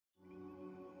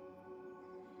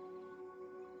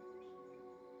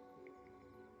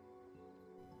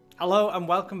Hello and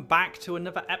welcome back to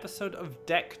another episode of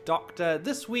Deck Doctor.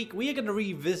 This week we are going to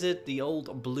revisit the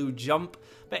old blue jump,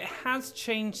 but it has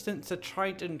changed since the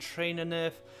Triton Trainer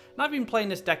nerf. And I've been playing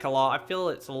this deck a lot. I feel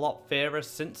it's a lot fairer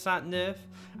since that nerf,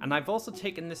 and I've also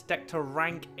taken this deck to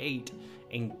rank 8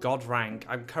 in God rank.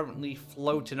 I'm currently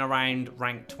floating around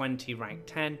rank 20, rank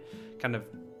 10, kind of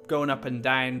going up and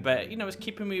down, but you know, it's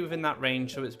keeping me within that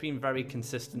range, so it's been very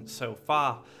consistent so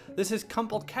far. This is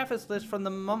Kumpel Keffer's list from the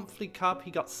monthly cup.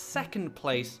 He got second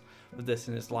place with this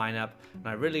in his lineup, and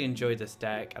I really enjoy this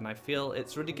deck, and I feel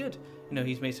it's really good. You know,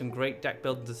 he's made some great deck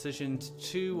building decisions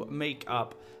to make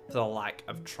up for the lack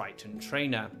of Triton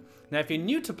Trainer. Now, if you're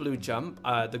new to Blue Jump,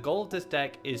 the goal of this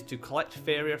deck is to collect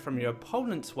Faeria from your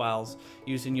opponent's wells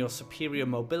using your superior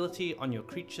mobility on your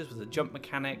creatures with a jump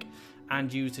mechanic,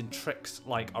 and using tricks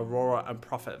like Aurora and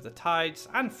Prophet of the Tides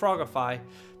and Frogify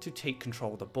to take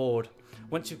control of the board.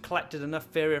 Once you've collected enough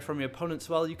Faeria from your opponent's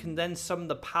well, you can then summon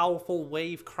the powerful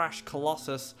Wave Crash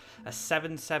Colossus, a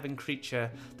 7/7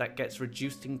 creature that gets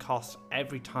reduced in cost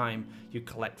every time you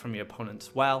collect from your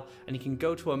opponent's well, and you can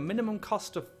go to a minimum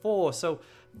cost of 4, so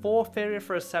 4 Faeria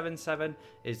for a 7/7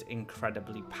 is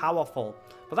incredibly powerful.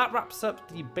 But that wraps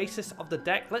up the basis of the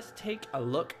deck. Let's take a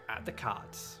look at the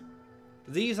cards.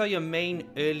 These are your main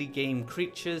early game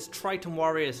creatures. Triton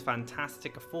Warrior is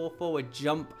fantastic. A 4/4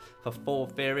 jump for 4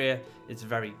 Faeria is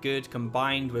very good.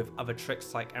 Combined with other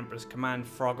tricks like Emperor's Command,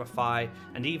 Frogify,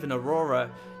 and even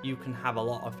Aurora, you can have a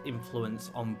lot of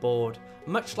influence on board.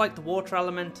 Much like the Water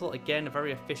Elemental, again a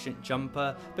very efficient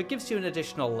jumper, but gives you an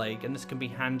additional lake, and this can be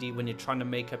handy when you're trying to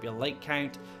make up your lake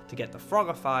count to get the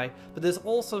Frogify. But there's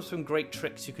also some great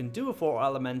tricks you can do with Water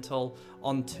Elemental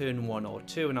on turn 1 or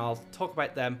 2, and I'll talk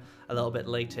about them a little bit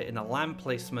later in a land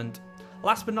placement.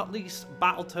 Last but not least,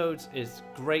 Battletoads is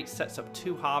great, sets up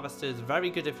 2 harvesters, very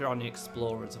good if you're on the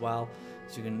Explorer as well,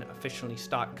 so you can efficiently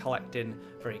start collecting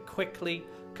very quickly.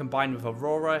 Combined with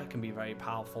Aurora, it can be very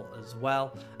powerful as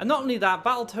well. And not only that,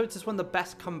 Battletoads is one of the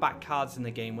best comeback cards in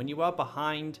the game. When you are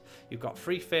behind, you've got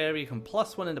 3 Faeria, you can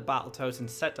 +1 into Battletoads and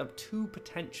set up 2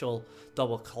 potential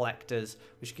double collectors,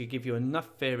 which could give you enough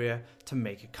Faeria to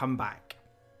make a comeback.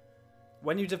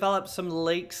 When you develop some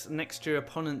lakes next to your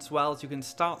opponent's wells, you can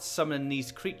start summoning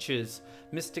these creatures.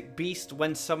 Mystic Beast,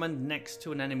 when summoned next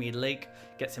to an enemy lake,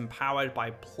 gets empowered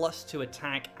by +2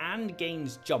 attack and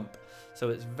gains jump. So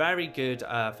it's very good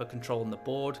for controlling the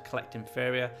board, collecting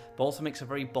Faeria, but also makes a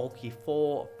very bulky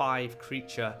 4/5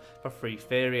 creature for 3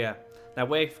 Faeria. Now,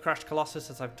 Wave Crash Colossus,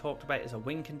 as I've talked about, is a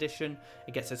win condition.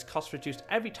 It gets its cost reduced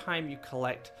every time you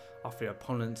collect off your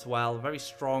opponent's well. A very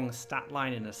strong stat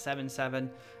line in a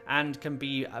 7/7, and can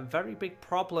be a very big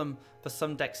problem for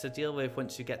some decks to deal with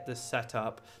once you get this set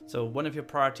up. So one of your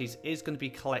priorities is going to be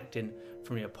collecting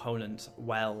from your opponent's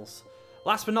wells.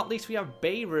 Last but not least, we have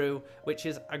Beirut, which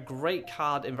is a great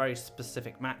card in very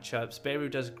specific matchups.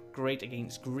 Beirut does great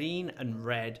against green and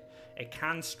red. It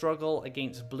can struggle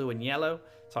against blue and yellow,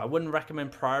 so I wouldn't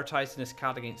recommend prioritizing this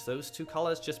card against those 2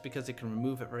 colors just because it can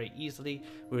remove it very easily,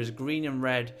 whereas green and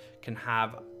red can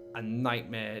have a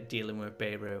nightmare dealing with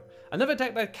Beirut. Another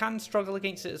deck that can struggle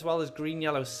against it as well is Green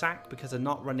Yellow Sack, because they're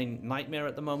not running Nightmare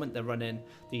at the moment. They're running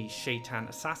the Shaitan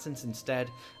Assassins instead,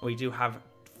 and we do have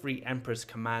 3 Emperor's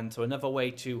Command, so another way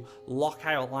to lock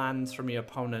out lands from your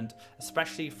opponent,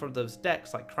 especially for those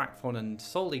decks like Crackthorn and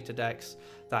Soul Eater decks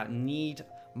that need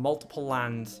multiple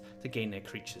lands to gain their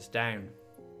creatures down.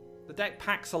 The deck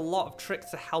packs a lot of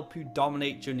tricks to help you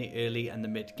dominate during the early and the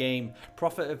mid game.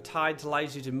 Prophet of Tides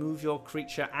allows you to move your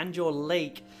creature and your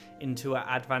lake into an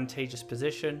advantageous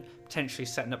position, potentially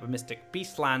setting up a Mystic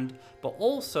Beast land, but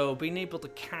also being able to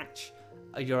catch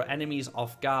your enemies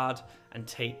off guard and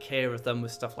take care of them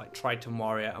with stuff like Triton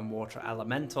Warrior and Water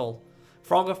Elemental.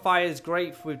 Frogify is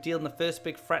great with dealing the first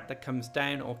big threat that comes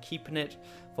down or keeping it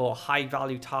for high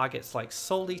value targets like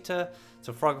Soul Eater.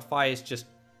 So Frogify is just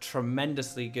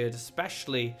tremendously good,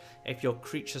 especially if your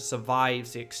creature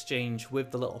survives the exchange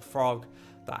with the little frog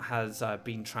that has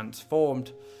been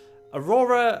transformed.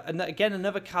 Aurora, and again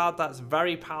another card that's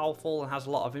very powerful and has a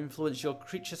lot of influence. Your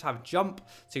creatures have jump,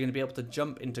 so you're going to be able to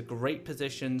jump into great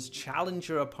positions, challenge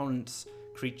your opponent's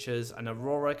creatures, and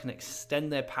Aurora can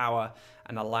extend their power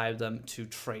and allow them to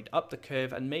trade up the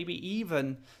curve and maybe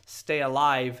even stay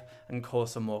alive and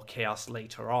cause some more chaos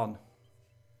later on.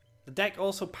 The deck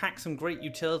also packs some great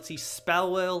utility.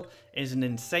 Spellwhirl is an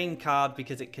insane card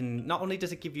because it can, not only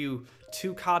does it give you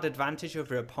 2 card advantage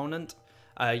over your opponent,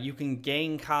 you can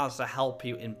gain cards to help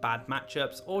you in bad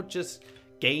matchups, or just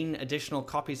gain additional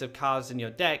copies of cards in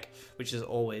your deck, which is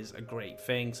always a great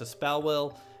thing. So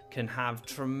Spellwhirl can have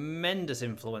tremendous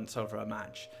influence over a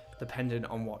match, depending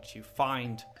on what you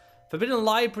find. Forbidden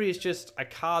Library is just a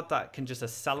card that can just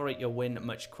accelerate your win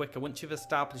much quicker. Once you've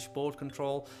established board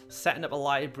control, setting up a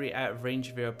library out of range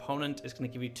of your opponent is going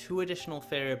to give you 2 additional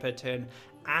Faeria per turn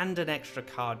and an extra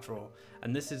card draw.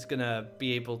 And this is going to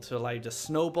be able to allow you to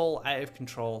snowball out of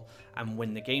control and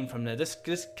win the game from there. This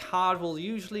card will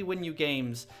usually win you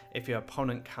games if your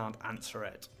opponent can't answer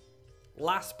it.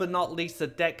 Last but not least, the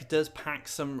deck does pack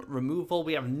some removal.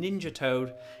 We have Ninja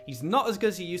Toad. He's not as good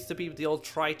as he used to be with the old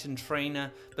Triton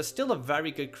Trainer, but still a very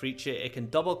good creature. It can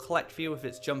double collect for you with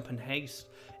its jump and haste.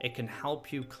 It can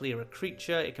help you clear a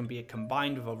creature. It can be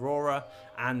combined with Aurora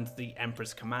and the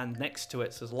Emperor's Command next to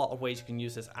it. So there's a lot of ways you can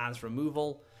use this as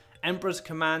removal. Emperor's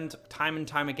Command, time and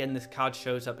time again, this card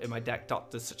shows up in my deck.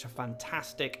 Doctor's such a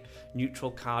fantastic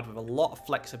neutral card with a lot of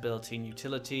flexibility and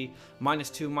utility.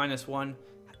 -2, -1.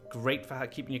 Great for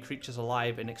keeping your creatures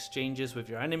alive in exchanges with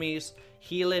your enemies.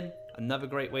 Healing, another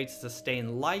great way to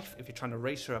sustain life if you're trying to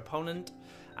race your opponent.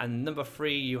 And number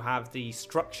 3, you have the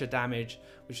structure damage,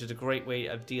 which is a great way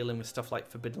of dealing with stuff like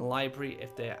Forbidden Library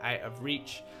if they're out of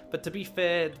reach. But to be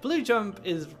fair, the blue jump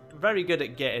is very good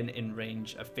at getting in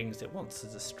range of things it wants to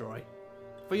destroy.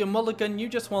 For your mulligan, you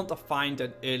just want to find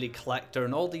an early collector,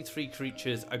 and all these 3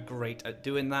 creatures are great at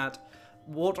doing that.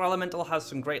 Water Elemental has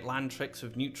some great land tricks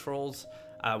with neutrals,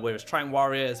 whereas Triton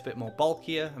Warrior is a bit more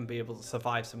bulkier and be able to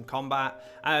survive some combat.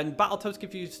 And Battletoads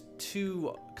give you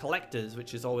 2 collectors,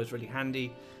 which is always really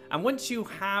handy. And once you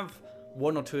have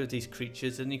 1 or 2 of these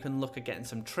creatures, then you can look at getting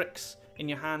some tricks in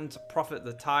your hand. Prophet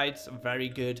the Tides, very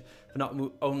good for not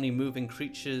only moving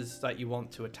creatures that you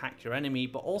want to attack your enemy,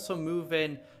 but also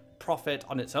moving Prophet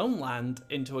on its own land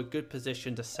into a good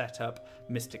position to set up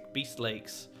Mystic Beast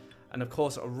Lakes. And of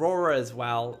course, Aurora as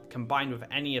well, combined with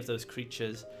any of those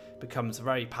creatures, becomes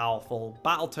very powerful.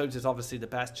 Battletoads is obviously the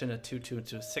best in a 2/2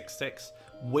 into a 6/6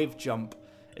 with jump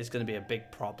is going to be a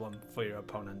big problem for your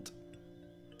opponent.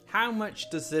 How much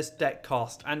does this deck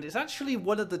cost? And it's actually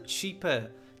one of the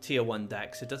cheaper tier 1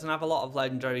 decks. It doesn't have a lot of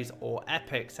legendaries or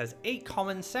epics. It has 8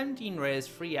 commons, 17 rares,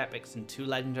 3 epics and 2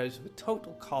 legendaries with a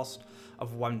total cost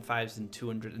of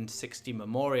 1,260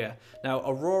 Memoria. Now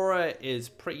Aurora is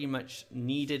pretty much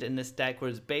needed in this deck,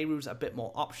 whereas Beirut's a bit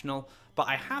more optional, but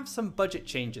I have some budget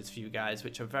changes for you guys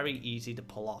which are very easy to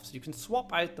pull off. So you can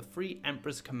swap out the free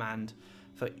Emperor's Command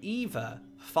for either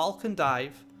Falcon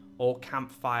Dive or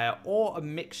Campfire, or a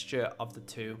mixture of the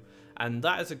 2. And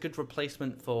that is a good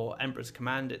replacement for Emperor's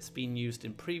Command. It's been used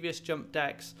in previous jump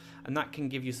decks, and that can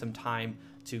give you some time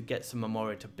to get some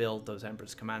Memoria to build those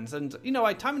Emperor's Commands. And, you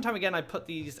know, time and time again, I put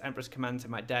these Emperor's Commands in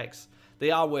my decks.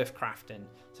 They are worth crafting,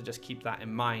 so just keep that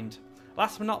in mind.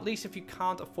 Last but not least, if you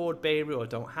can't afford Beirut or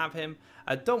don't have him,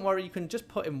 don't worry, you can just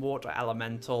put in Water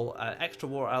Elemental. Extra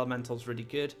Water Elemental is really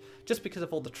good, just because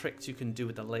of all the tricks you can do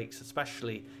with the lakes,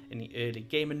 especially in the early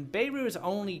game. And Beirut is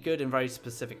only good in very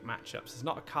specific matchups. It's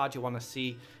not a card you want to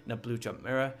see in a blue jump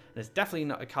mirror, and it's definitely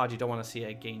not a card you don't want to see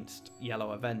against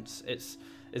yellow events. It's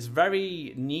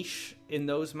very niche in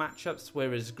those matchups,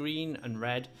 whereas green and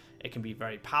red, it can be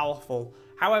very powerful.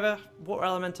 However, Water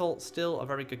Elemental, still a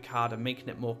very good card, and making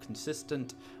it more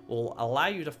consistent will allow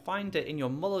you to find it in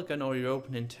your mulligan or your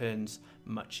opening turns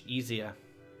much easier.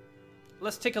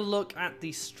 Let's take a look at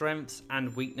the strengths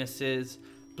and weaknesses.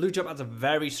 Blue Jump has a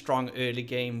very strong early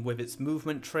game with its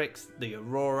movement tricks, the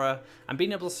Aurora, and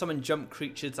being able to summon jump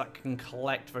creatures that can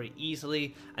collect very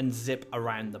easily and zip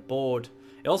around the board.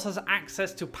 It also has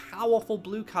access to powerful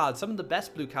blue cards. Some of the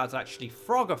best blue cards are actually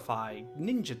Frogify,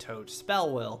 Ninja Toad,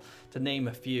 Spellwill, to name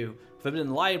a few.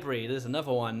 Forbidden Library, there's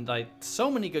another one. Like,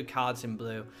 so many good cards in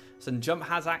blue. So Jump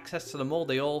has access to them all.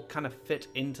 They all kind of fit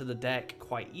into the deck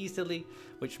quite easily,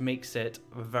 which makes it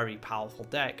a very powerful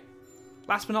deck.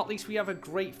 Last but not least, we have a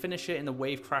great finisher in the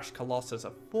Wave Crash Colossus.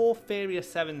 A 4 Faeria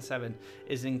 7/7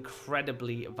 is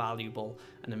incredibly valuable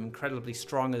and incredibly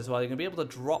strong as well. You're going to be able to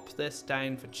drop this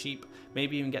down for cheap,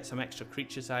 maybe even get some extra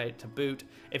creatures out to boot.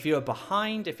 If you're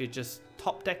behind, if you're just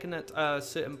top decking at a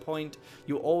certain point,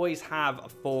 you always have a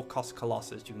 4-cost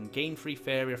Colossus. You can gain 3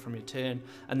 Faeria from your turn,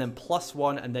 and then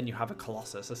 +1, and then you have a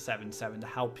Colossus, a 7/7, to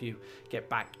help you get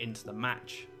back into the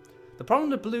match. The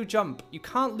problem with Blue Jump, you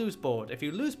can't lose board. If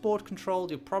you lose board control,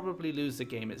 you'll probably lose the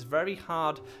game. It's very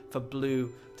hard for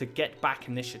Blue to get back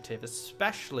initiative,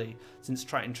 especially since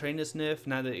Triton Trainer's nerf,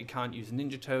 now that you can't use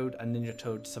Ninja Toad, and Ninja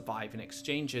Toad survive in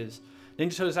exchanges.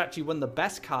 Ninja Toad is actually one of the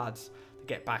best cards to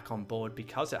get back on board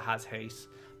because it has haste,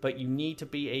 but you need to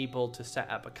be able to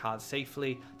set up a card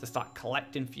safely to start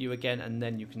collecting for you again, and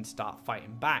then you can start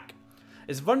fighting back.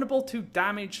 It's vulnerable to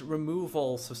damage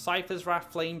removal, so Cypher's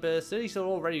Wrath, Flame Burst, these are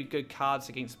already good cards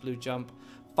against Blue Jump.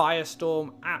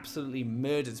 Firestorm absolutely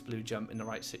murders Blue Jump in the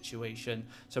right situation,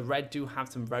 so red do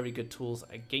have some very good tools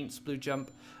against Blue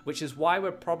Jump, which is why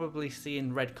we're probably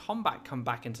seeing red combat come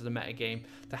back into the metagame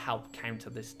to help counter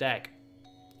this deck.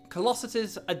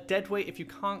 Colossuses are dead weight if you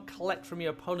can't collect from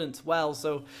your opponent's wells,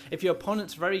 so if your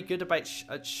opponent's very good about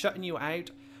shutting you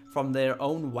out from their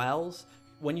own wells,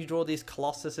 when you draw these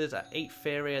Colossuses at 8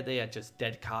 Faeria, they are just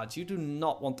dead cards. You do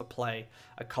not want to play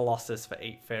a Colossus for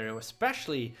 8 Faeria,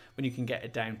 especially when you can get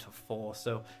it down to 4.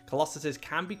 So Colossuses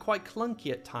can be quite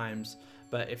clunky at times,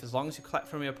 but as long as you collect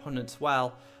from your opponent's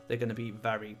well, they're going to be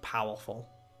very powerful.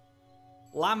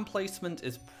 Land placement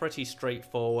is pretty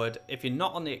straightforward. If you're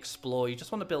not on the Explore, you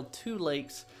just want to build 2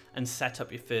 lakes and set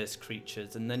up your first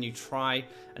creatures, and then you try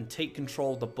and take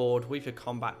control of the board with your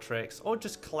combat tricks, or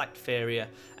just collect Faeria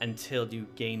until you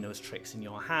gain those tricks in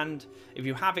your hand. If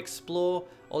you have Explore,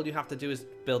 all you have to do is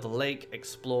build a lake,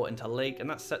 explore into lake, and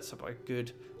that sets up a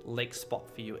good lake spot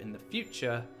for you in the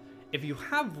future. If you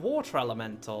have Water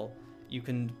Elemental, you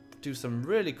can do some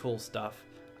really cool stuff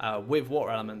with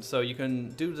Water Elemental. So you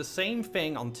can do the same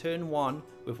thing on turn 1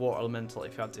 with Water Elemental.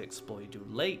 If you have to Explore, you do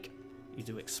Lake, you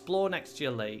do Explore next to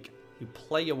your Lake, you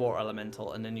play your Water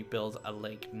Elemental, and then you build a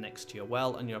lake next to your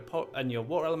well, and your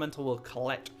Water Elemental will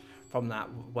collect from that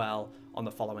well on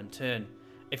the following turn.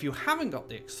 If you haven't got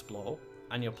the Explore,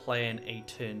 and you're playing a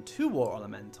turn 2 Water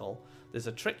Elemental, there's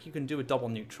a trick you can do with double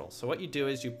neutral. So what you do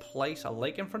is you place a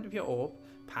lake in front of your orb,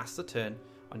 pass the turn.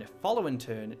 On your following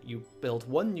turn, you build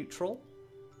 1 neutral,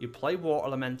 you play Water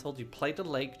Elemental, you play the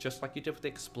lake just like you did with the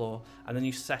Explore, and then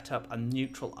you set up a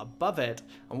neutral above it.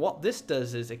 And what this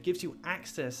does is it gives you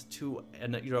access to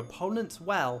your opponent's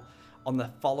well on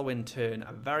the following turn,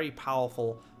 a very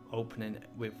powerful opening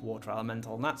with Water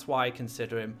Elemental, and that's why I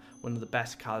consider him one of the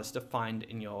best cards to find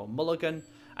in your mulligan.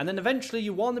 And then eventually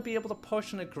you want to be able to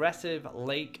push an aggressive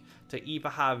lake to either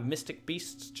have Mystic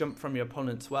Beasts jump from your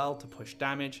opponent's well to push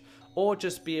damage, or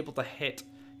just be able to hit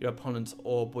your opponent's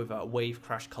orb with a Wave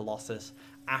Crash Colossus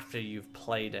after you've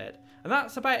played it. And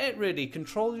that's about it really.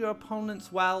 Control your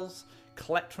opponent's wells,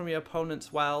 collect from your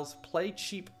opponent's wells, play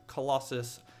cheap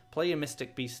Colossus, play your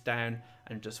Mystic Beast down,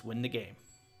 and just win the game.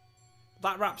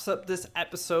 That wraps up this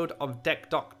episode of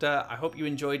Deck Doctor. I hope you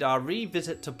enjoyed our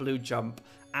revisit to Blue Jump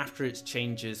after its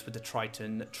changes with the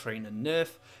Triton Trainer nerf.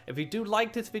 If you do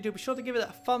like this video, be sure to give it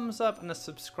a thumbs up and a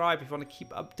subscribe if you want to keep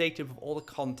updated with all the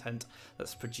content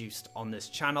that's produced on this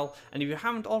channel. And if you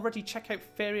haven't already, check out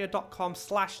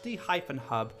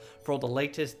Faeria.com/the-hub for all the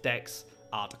latest decks,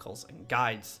 articles, and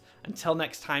guides. Until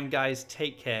next time, guys,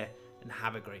 take care and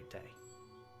have a great day.